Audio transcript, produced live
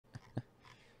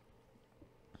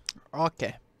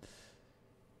Okay.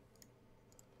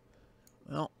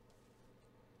 Well,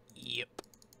 yep.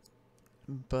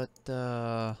 But,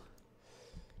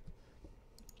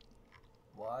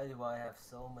 Why do I have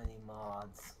so many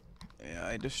mods?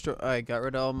 yeah, I got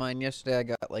rid of all mine yesterday. I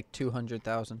got like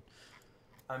 200,000.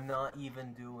 I'm not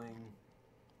even doing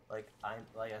like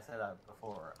I said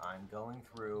before. I'm going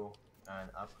through and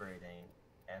upgrading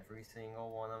every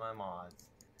single one of my mods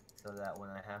so that when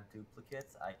I have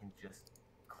duplicates, I can just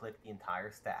click the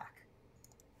entire stack.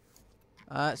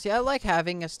 See, I like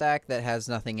having a stack that has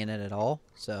nothing in it at all,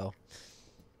 so.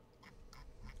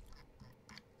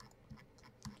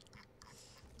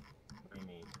 What do you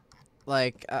mean?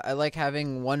 Like, I like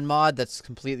having one mod that's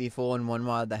completely full and one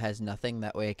mod that has nothing.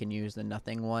 That way I can use the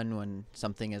nothing one when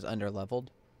something is under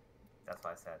leveled. That's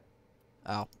what I said.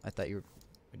 Oh, I thought you were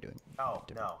doing Oh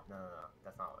different. no.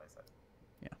 That's not what I said.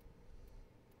 Yeah.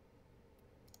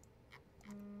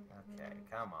 Okay,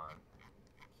 come on.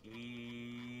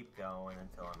 Keep going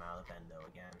until I'm out of endo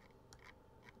again.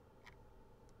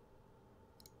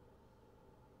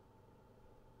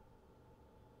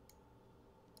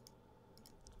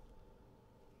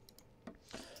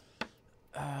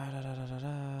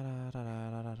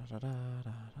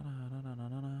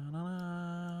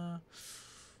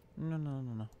 No, no,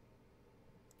 no, no.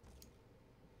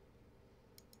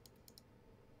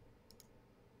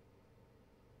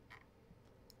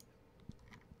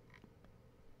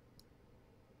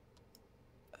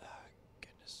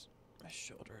 Goodness, my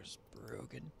shoulder is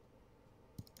broken.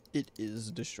 It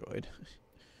is destroyed.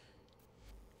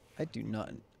 I do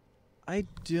not. I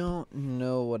don't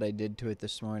know what I did to it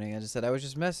this morning. As I said, I was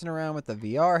just messing around with the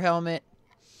VR helmet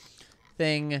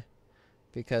thing.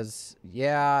 Because,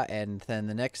 yeah, and then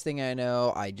the next thing I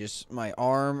know, my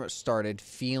arm started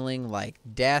feeling like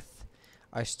death.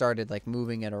 I started, like,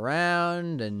 moving it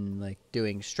around and, like,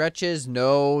 doing stretches.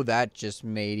 No, that just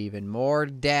made even more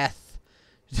death.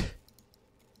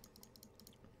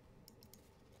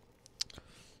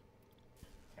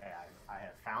 Okay, I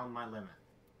have found my limit.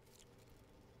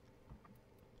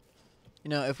 You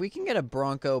know, if we can get a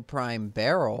Bronco Prime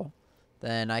barrel,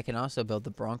 then I can also build the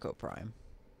Bronco Prime.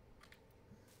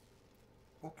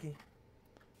 Okay.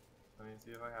 Let me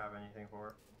see if I have anything for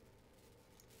it.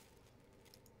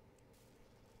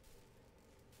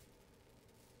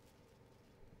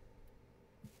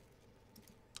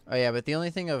 Oh, yeah, but the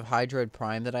only thing of Hydroid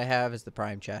Prime that I have is the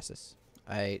Prime chassis.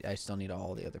 I still need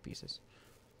all the other pieces.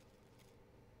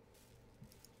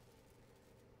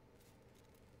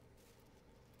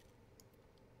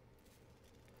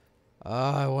 Oh,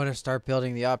 I want to start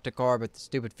building the Opticore, but the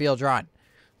stupid Fieldron.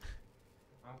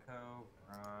 Funko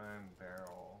Prime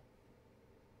Barrel.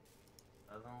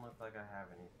 Doesn't look like I have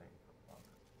anything for Funko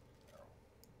Barrel.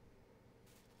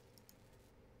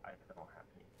 I don't have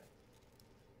anything.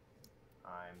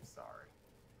 I'm sorry.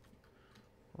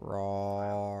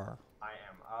 Roar. I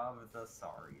am of the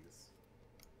sorries.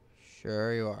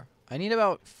 Sure you are. I need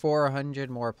about 400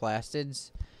 more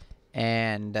plastids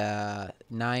and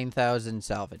 9,000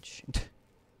 salvage.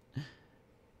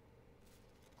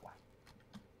 Why?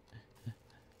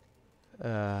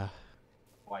 uh,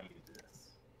 Why you do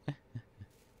this?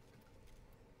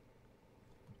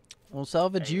 well,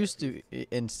 salvage Hey, used to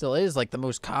and still is like the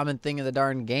most common thing in the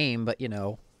darn game, but you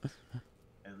know.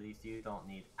 at least you don't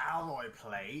need alloy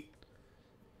plate.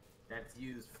 That's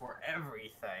used for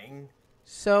everything,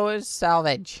 So is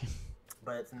salvage.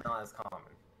 but it's not as common.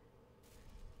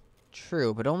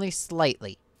 True, but only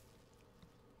slightly.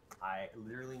 I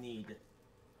literally need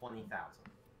 20,000.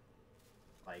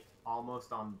 Like,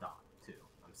 almost on the dot, too.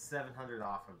 I'm 700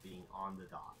 off of being on the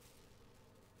dot.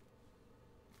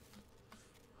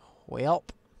 Welp.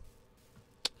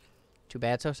 Too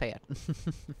bad, so sad.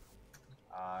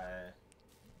 Uh,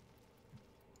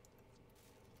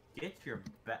 get your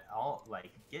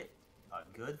get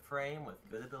a good frame with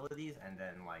good abilities, and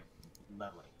then like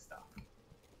leveling stuff.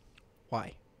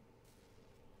 Why?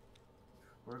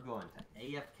 We're going to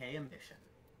AFK a mission.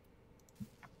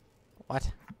 What?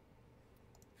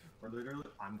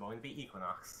 I'm going to be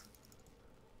Equinox.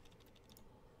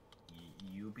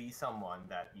 You be someone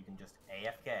that you can just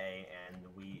AFK, and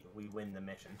we win the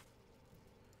mission.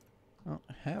 I don't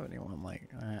have anyone like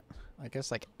that. I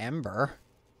guess like Ember.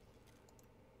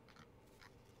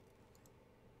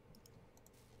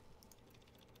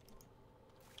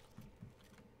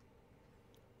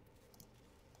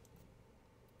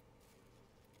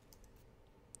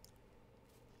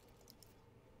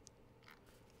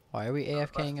 Why are we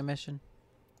AFKing a mission?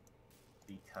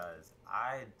 Because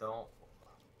I don't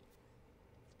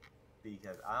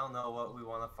know what we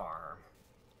want to farm.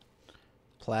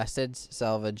 Plastids,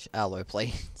 salvage, alloy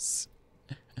plates.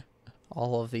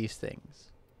 All of these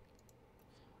things.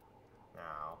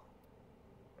 Now,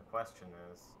 the question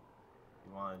is,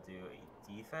 you want to do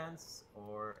a defense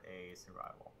or a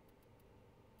survival?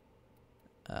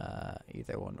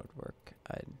 Either one would work.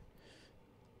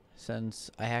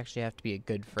 Since I actually have to be a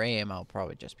good frame, I'll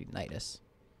probably just be Nidus.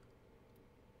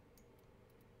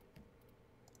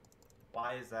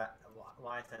 Why is that?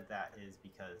 Why I said that is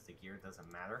because the gear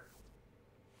doesn't matter.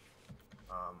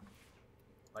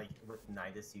 Like with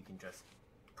Nidus, you can just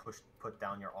put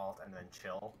down your alt and then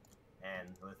chill. And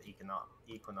with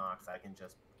Equinox, I can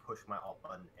just push my alt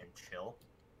button and chill.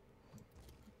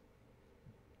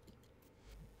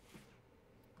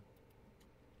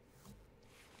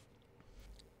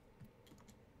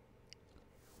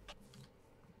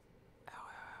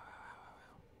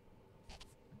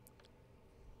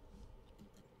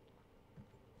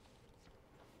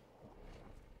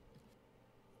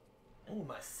 I need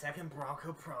my second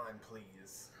Bronco Prime,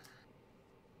 please.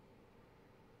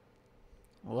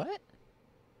 What?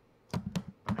 I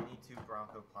need 2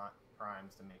 Bronco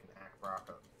Primes to make an Act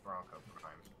Bronco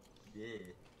Prime. Yeah.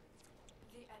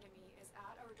 The enemy is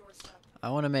at our doorstep. I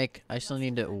want to make... I still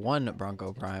need one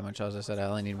Bronco Prime, which, as I said, I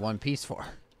only need one piece for.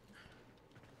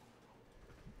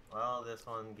 Well, this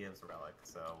one gives relic,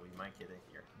 so we might get it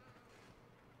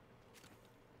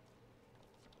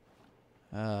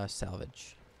here.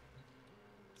 Salvage.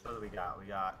 So what do we got? We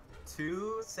got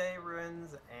 2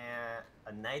 Sayrens and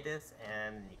a Nidus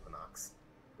and an Equinox.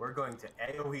 We're going to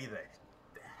AoE the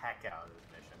heck out of this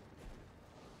mission.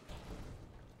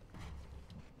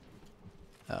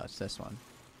 Oh, it's this one.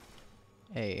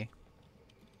 Hey.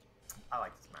 I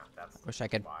like this map. That's Wish I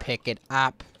could why. pick it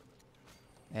up.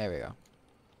 There we go.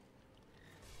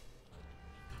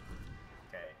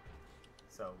 Okay.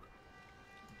 So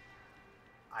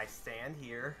I stand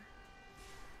here.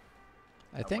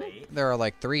 I think wait. there are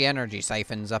like 3 energy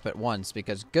siphons up at once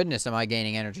because goodness am I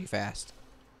gaining energy fast.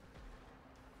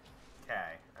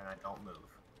 Okay, and I don't move.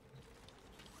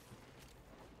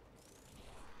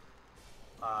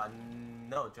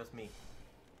 No, just me.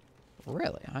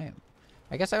 Really?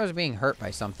 I guess I was being hurt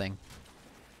by something.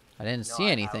 I didn't see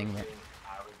anything, but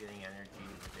I was getting energy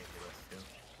ridiculous too.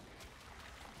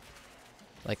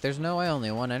 like there's no way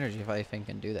only one energy siphon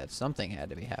can do that. Something had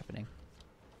to be happening.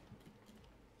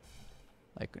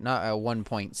 Like not a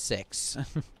 1.6.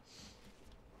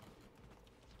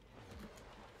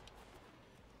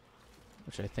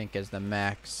 Which I think is the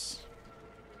max.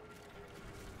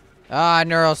 Ah,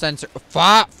 neural sensor.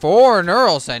 4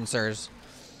 neural sensors.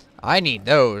 I need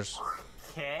those.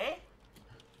 Okay.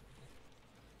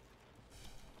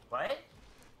 What?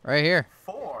 Right here.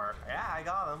 4? Yeah, I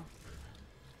got them.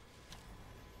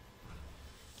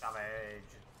 Savage.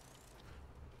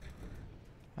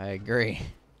 I agree.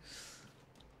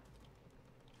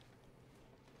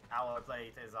 Alloy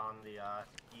plate is on the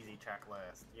easy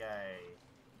checklist. Yay.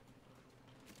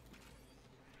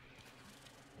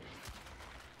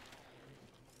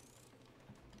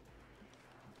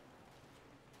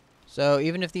 So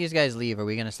even if these guys leave, are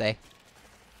we gonna stay?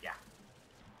 Yeah.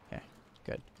 Okay,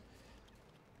 good.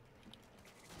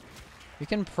 We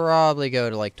can probably go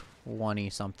to like 20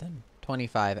 something.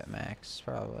 25 at max,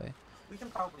 probably. We can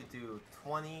probably do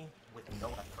 20 with no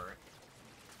effort.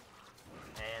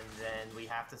 And then we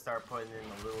have to start putting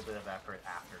in a little bit of effort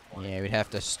after 20. Yeah, we'd have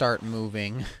to start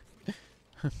moving.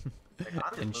 Like, I'm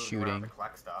just and moving around shooting. to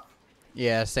collect stuff.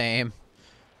 Yeah, same.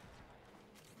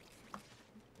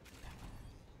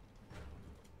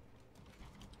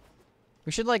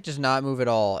 We should like just not move at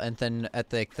all, and then at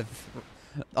the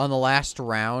on the last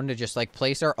round, just like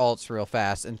place our alts real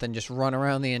fast, and then just run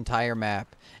around the entire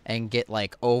map and get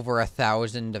like over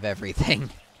 1,000 of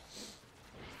everything.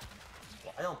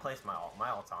 Well, I don't place my ult. My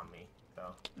ult's on me, so.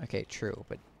 Okay, true,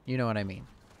 but you know what I mean.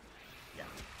 Yeah.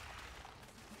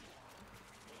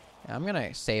 Yeah, I'm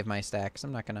gonna save my stacks.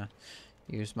 I'm not gonna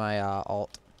use my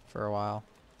alt for a while.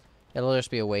 It'll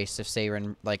just be a waste if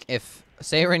Sayren, like, if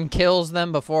Sayren kills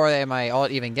them before my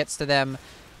alt even gets to them,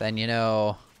 then, you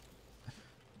know...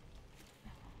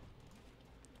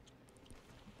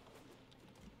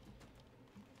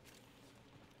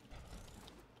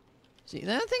 See,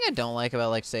 the other thing I don't like about,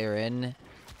 like, Sayren,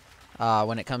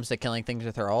 when it comes to killing things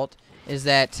with her alt, is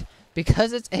that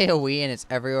because it's AoE and it's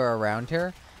everywhere around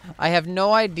her, I have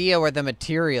no idea where the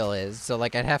material is, so,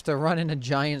 like, I'd have to run in a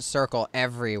giant circle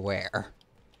everywhere.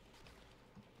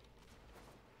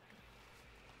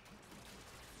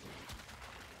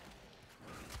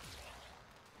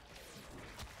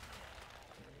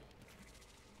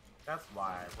 That's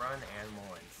why I run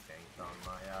Animal Instinct on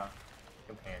my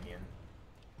companion.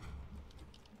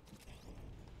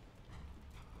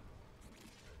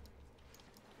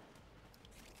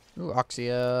 Ooh,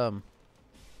 Oxium.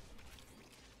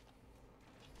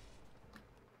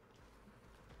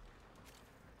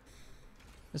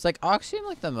 Is like Oxium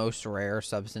like the most rare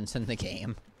substance in the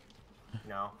game?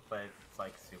 No, but it's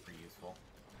like super useful.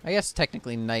 I guess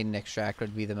technically Nightingale Extract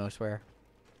would be the most rare.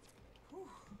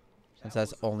 Since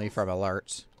that's only from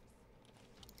alerts.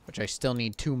 Which I still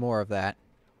need 2 more of that.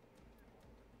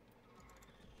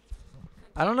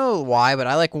 I don't know why, but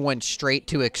I like went straight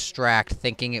to Extract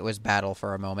thinking it was battle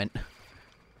for a moment.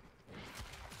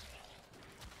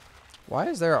 Why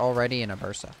is there already an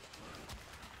Aversa?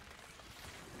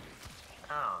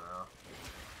 I don't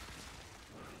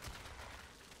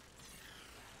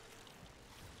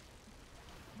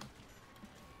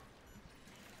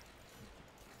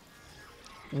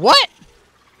know. What?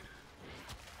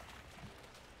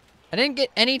 I didn't get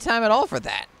any time at all for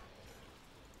that.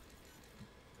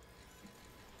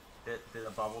 Did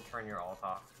a bubble turn your alt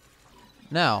off?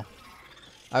 No.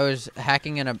 I was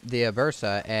hacking in the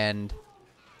Aversa and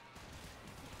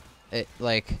it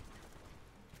like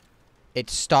it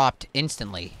stopped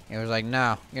instantly. It was like,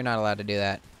 no, you're not allowed to do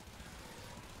that.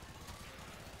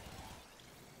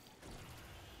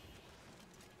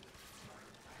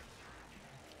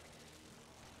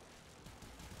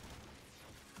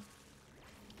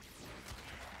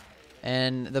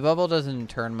 And the bubble doesn't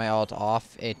turn my ult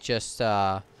off. It just,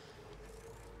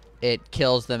 it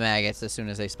kills the maggots as soon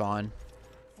as they spawn.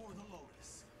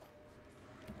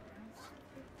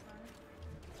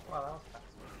 Wow, that was fast.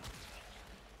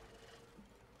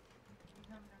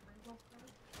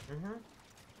 Mm-hmm.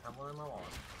 I'm one in my wallet.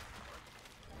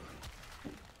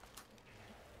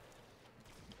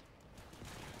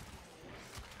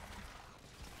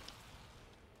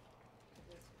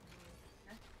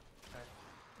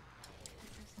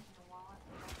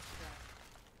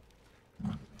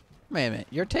 Wait a minute.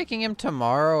 You're taking him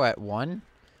tomorrow at 1?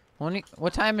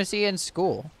 What time is he in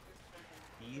school?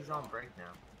 He's on break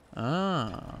now.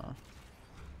 Oh.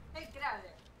 Hey, get out of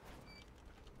there.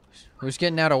 Who's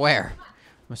getting out of where?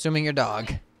 I'm assuming your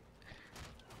dog.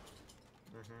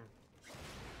 Mm-hmm.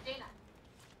 Dana.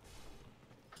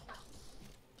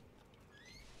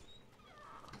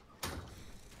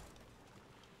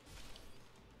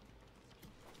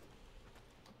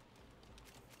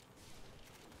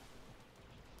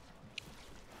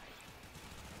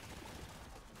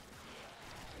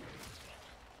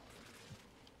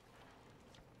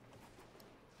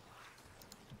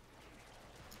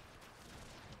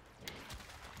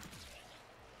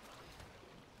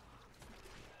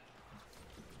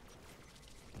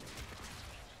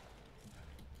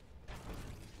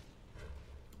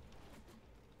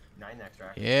 Nine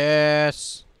extract.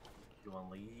 Yes. You want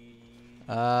to leave?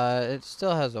 It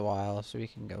still has a while, so we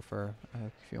can go for a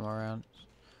few more rounds.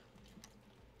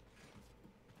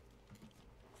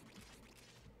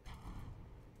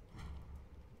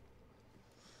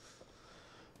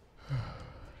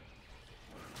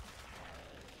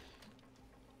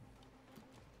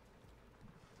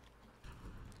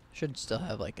 Should still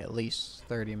have like at least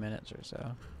 30 minutes or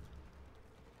so.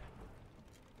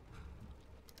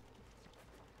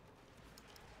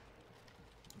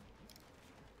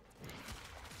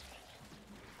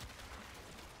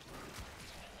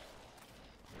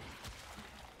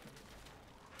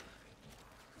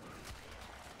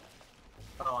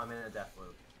 Oh, I'm in a death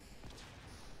loop.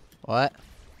 What?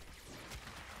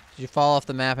 Did you fall off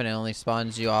the map and it only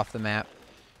spawns you off the map?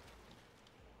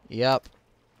 Yep.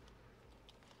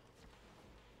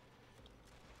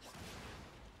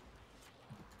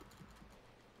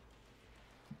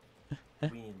 We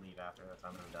need to leave after this.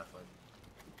 I'm in a death loop.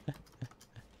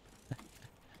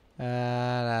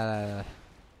 La, la.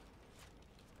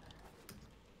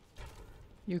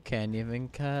 You can't even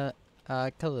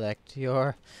collect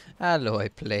your alloy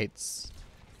plates.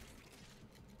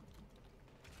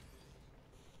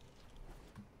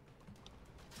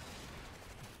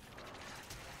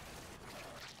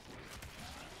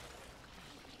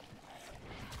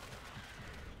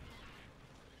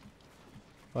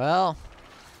 Well,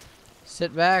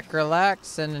 sit back,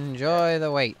 relax, and enjoy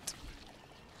the wait.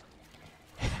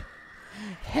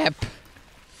 Hep.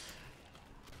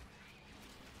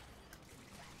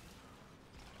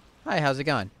 Hi, how's it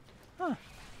going? Huh.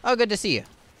 Oh, good to see you.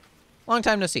 Long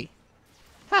time no see.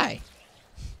 Hi.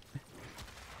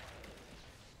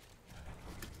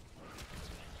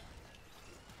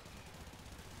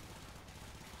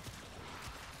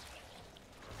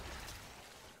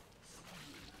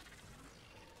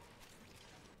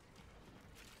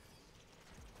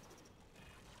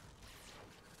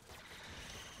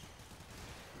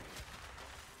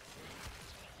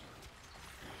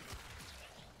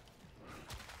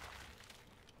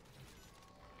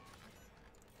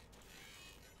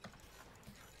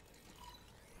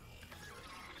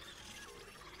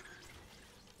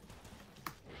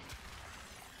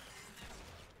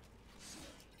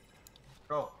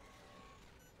 Go.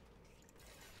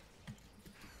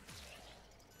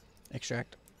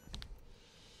 Extract.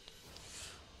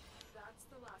 That's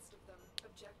the last of them.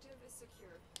 Objective is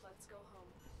secure. Let's go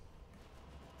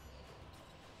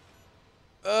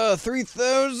home.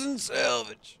 3,000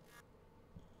 salvage.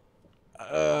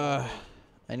 I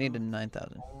needed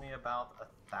 9,000. Only about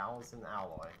 1,000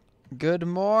 alloy. Good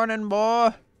morning, boy.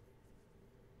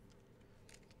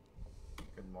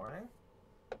 Good morning.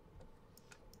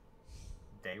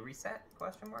 Day reset?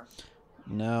 Question mark.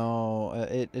 No,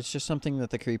 it's just something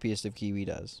that the creepiest of Kiwi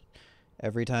does.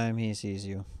 Every time he sees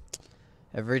you.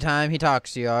 Every time he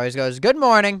talks to you, always goes, good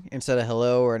morning, instead of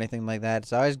hello or anything like that.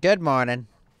 It's always good morning.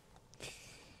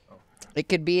 Oh. It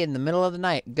could be in the middle of the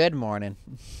night. Good morning.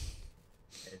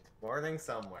 It's morning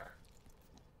somewhere.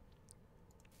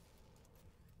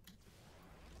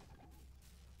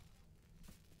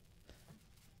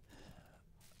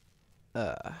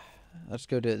 Let's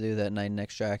go do that night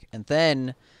next track. And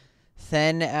then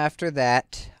after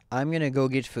that, I'm going to go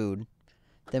get food.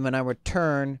 Then when I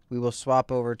return, we will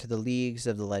swap over to the Leagues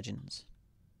of the Legends.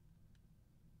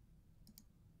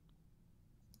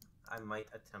 I might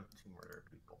attempt to murder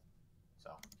people.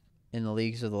 So, In the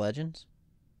Leagues of the Legends?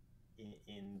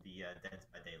 in the Dead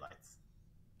by Daylights.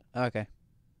 Okay.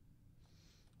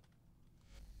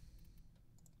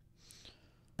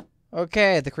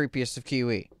 Okay, the creepiest of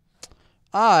Kiwi.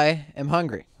 I am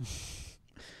hungry.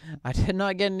 I did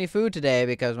not get any food today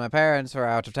because my parents are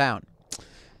out of town.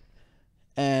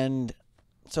 And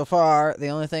so far, the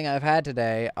only thing I've had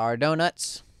today are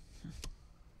donuts.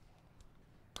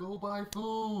 Go buy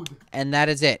food. And that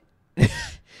is it.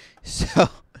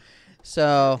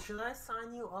 So Should I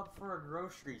sign you up for a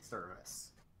grocery service?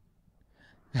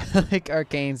 like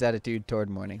Arcane's attitude toward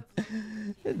morning.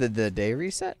 the day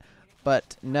reset?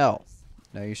 But no.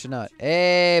 No, you should not.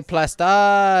 Hey,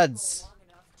 Plastods! Long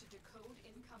enough to decode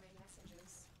incoming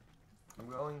messages. I'm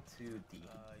going to D.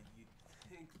 You'd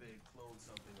think they'd clone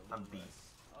something a I'm little B. less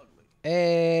ugly.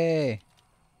 Hey!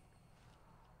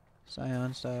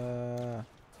 Scion Star.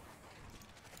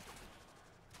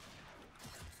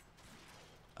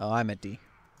 Oh, I'm at D.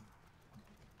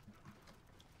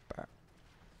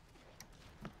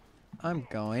 I'm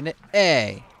going to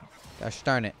A. Gosh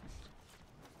darn it.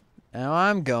 Now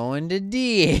I'm going to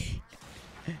D.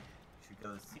 Should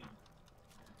go to C.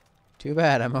 Too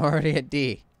bad, I'm already at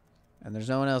D. And there's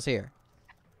no one else here.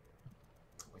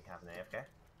 We have an AFK.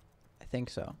 I think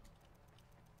so.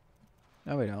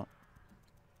 No, we don't.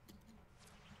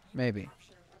 Maybe.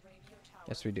 Capture a radio tower.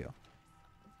 Yes, we do.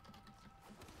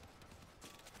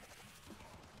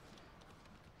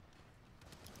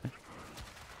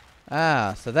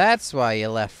 Ah, so that's why you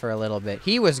left for a little bit.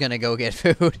 He was gonna go get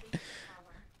food.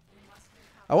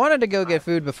 I wanted to go get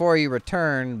food before you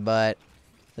returned, but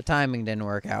the timing didn't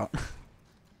work out.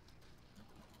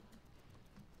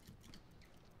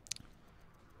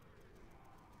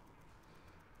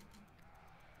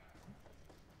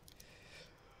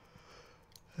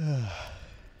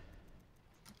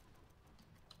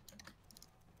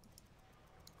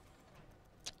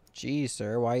 Geez,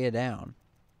 sir, why you down?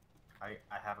 I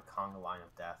have a conga line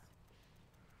of death.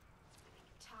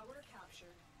 Tower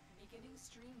captured. Beginning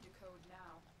stream decode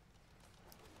now.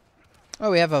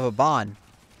 Oh, we have a Vaughn.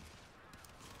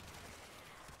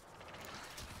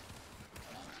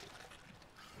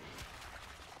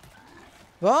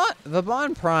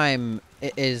 Vaughn Prime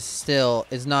is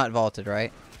not vaulted,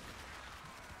 right?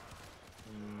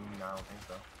 No, I don't think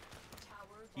so.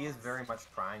 Tower He is lost. very much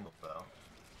triangle though.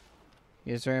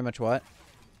 He is very much what?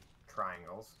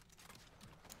 Triangles.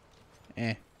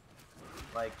 Eh.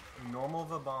 Like normal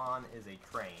Vauban is a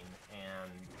train, and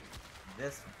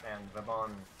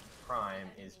Vauban Prime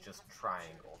is just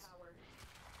triangles. Tower.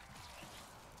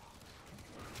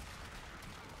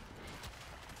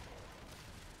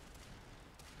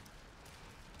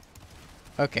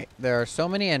 Okay, there are so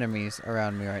many enemies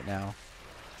around me right now.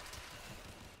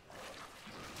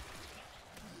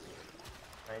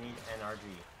 I need NRG.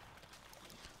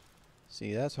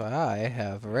 See, that's why I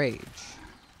have rage.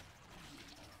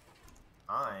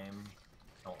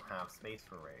 Don't have space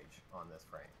for rage on this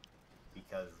frame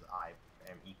because I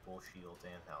am equal shields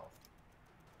and health.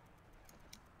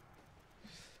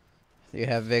 Do you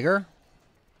have vigor?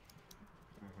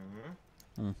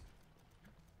 Mm-hmm. Hmm.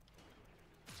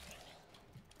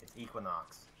 It's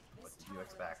Equinox. What This do you tower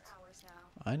expect? is ours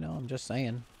now. I know, I'm just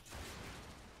saying.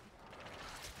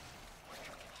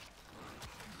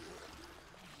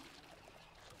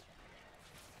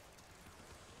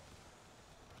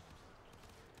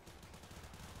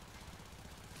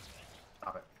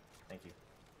 Stop it. Thank you.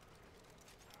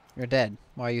 You're dead.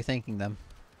 Why are you thanking them?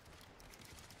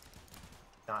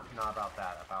 Not about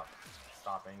that. About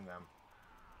stopping them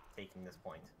taking this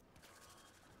point.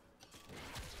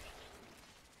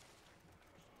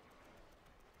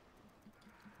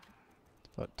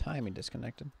 About time he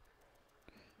disconnected.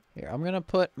 Here, I'm gonna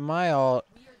put my ult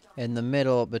in the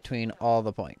middle between all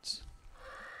the points.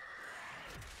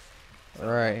 So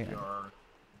Right.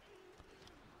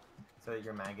 So that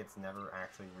your maggots never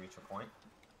actually reach a point.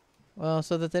 Well,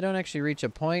 so that they don't actually reach a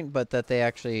point, but that they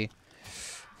actually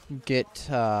get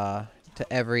to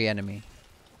every enemy.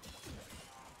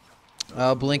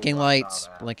 Oh, Ooh, blinking I saw lights.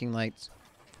 that. Blinking lights.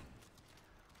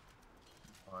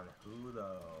 On who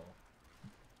though?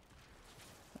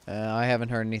 I haven't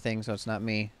heard anything, so it's not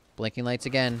me. Blinking lights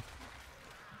again.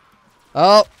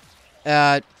 Oh!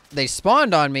 They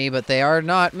spawned on me, but they are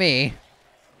not me.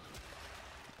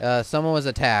 Someone was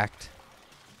attacked.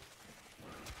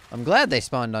 I'm glad they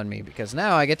spawned on me, because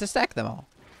now I get to stack them all.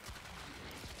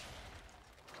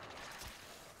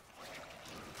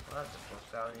 Well, that just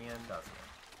works out in the end, doesn't it?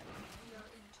 We are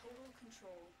in total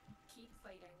control. Keep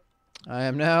fighting. I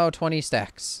am now 20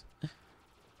 stacks. I'm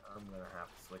gonna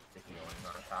have to switch to healing,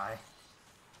 aren't I?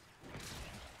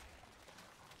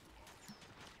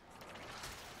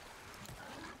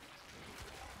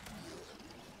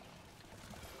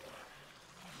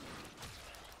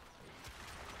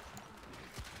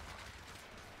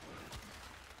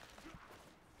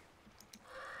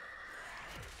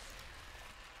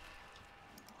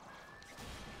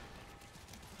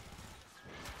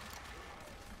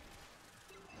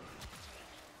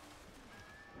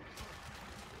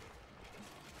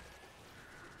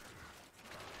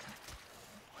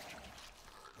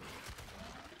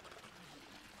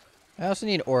 I also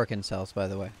need Orkin cells, by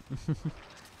the way. Same. Enemy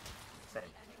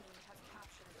have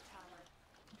captured a tower.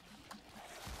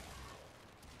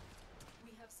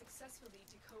 We have successfully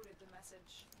decoded the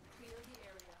message. Clear the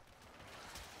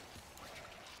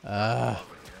area.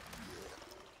 Over here.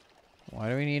 Why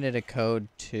do we need a code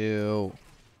 2?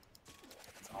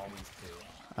 It's always two.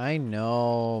 I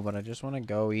know, but I just want to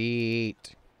go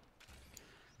eat.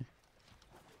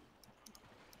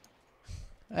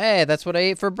 Hey, that's what I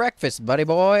ate for breakfast, buddy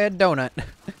boy, a donut.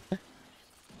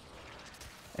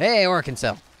 Hey, Orkin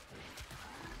cell.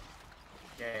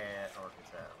 Yeah,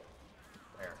 Orchid's out.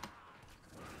 There.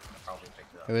 I probably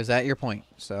picked it up. It was at your point,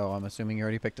 so I'm assuming you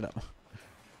already picked it up.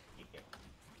 Yeah.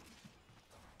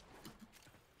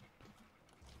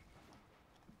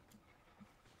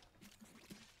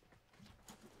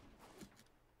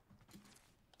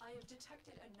 I have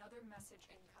detected another message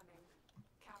incoming.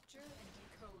 Capture and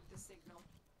decode the signal.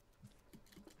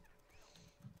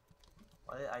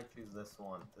 Why did I choose this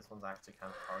one? This one's actually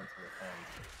kind of hard to defend.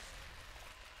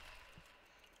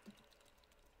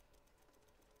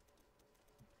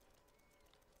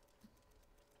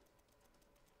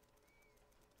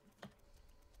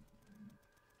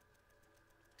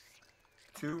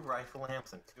 Two rifle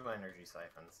lamps and two energy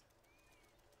siphons.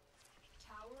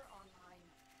 Tower online.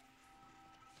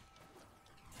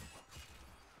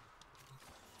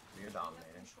 You're We have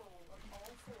dominating. control of all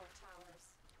 4 towers.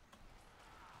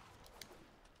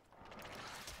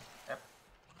 Yep.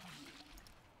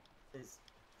 Please.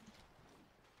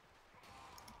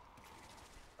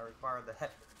 I require the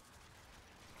hip.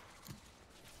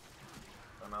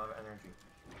 I'm out of energy.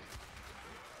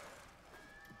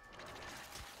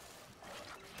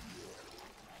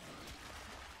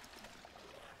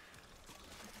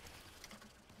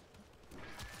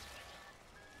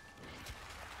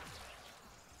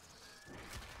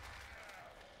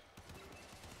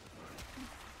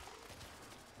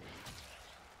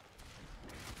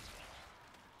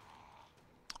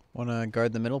 Wanna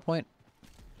guard the middle point?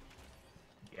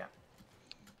 Yeah.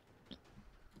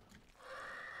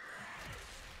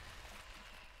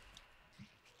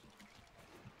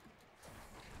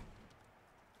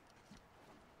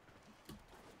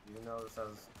 Even though this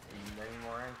has many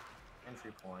more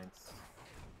entry points,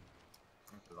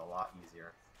 this is a lot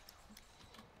easier.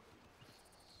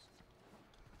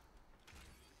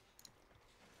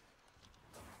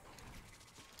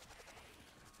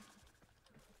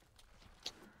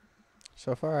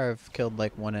 So far, I've killed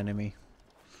like 1 enemy.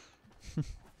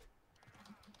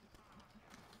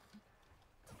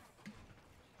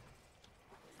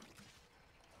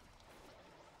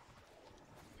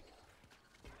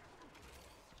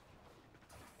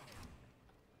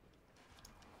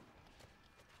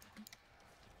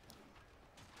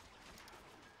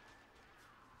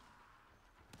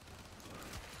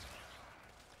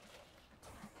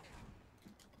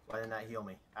 Why didn't that heal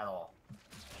me at all?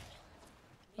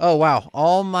 Oh, wow.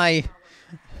 All my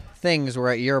things were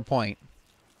at your point.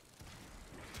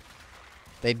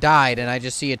 They died, and I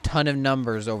just see a ton of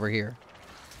numbers over here.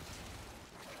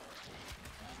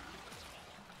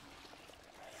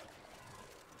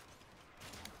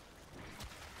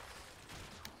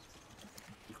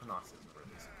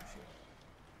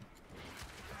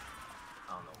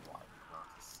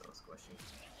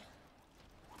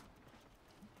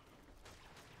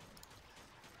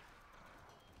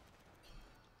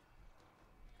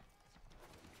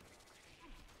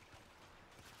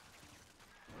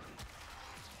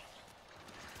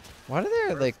 Why are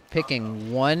they like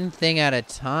picking one thing at a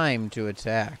time to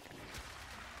attack?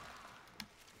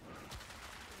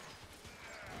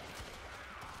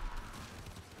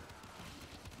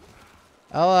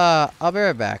 I'll be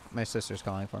right back. My sister's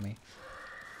calling for me.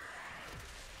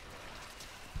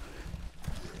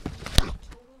 Total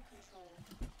control.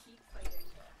 Keep fighting.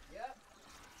 Yep.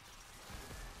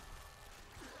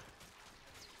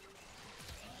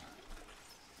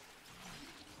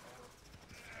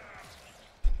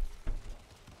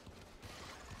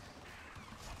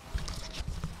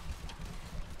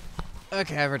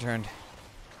 Okay, I've returned.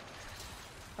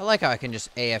 I like how I can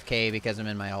just AFK because I'm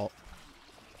in my ult.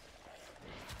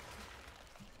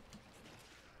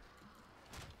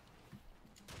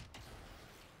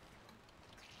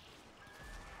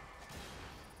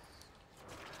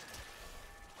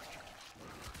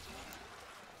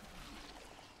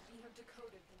 We have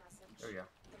decoded the message. There you go.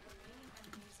 The remaining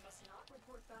enemies must not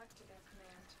report back to their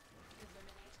command.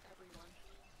 Eliminate everyone.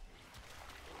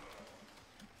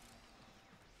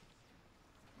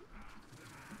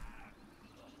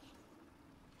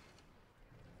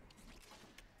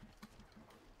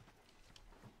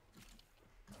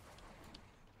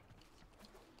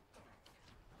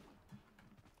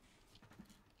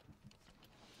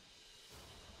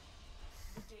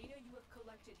 The data you have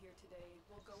collected here today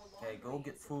will go a long Hey, go way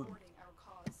get in food. supporting our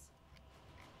cause.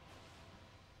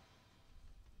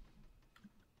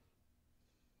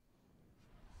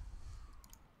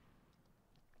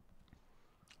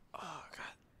 Oh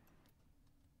god.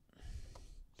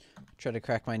 Tried to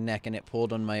crack my neck and it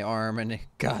pulled on my arm and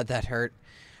god that hurt.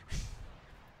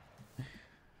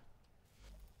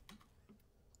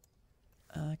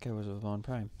 That guy was with Vaughn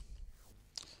Prime.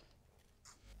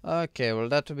 Okay, well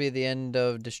that will be the end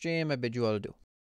of the stream. I bid you all adieu.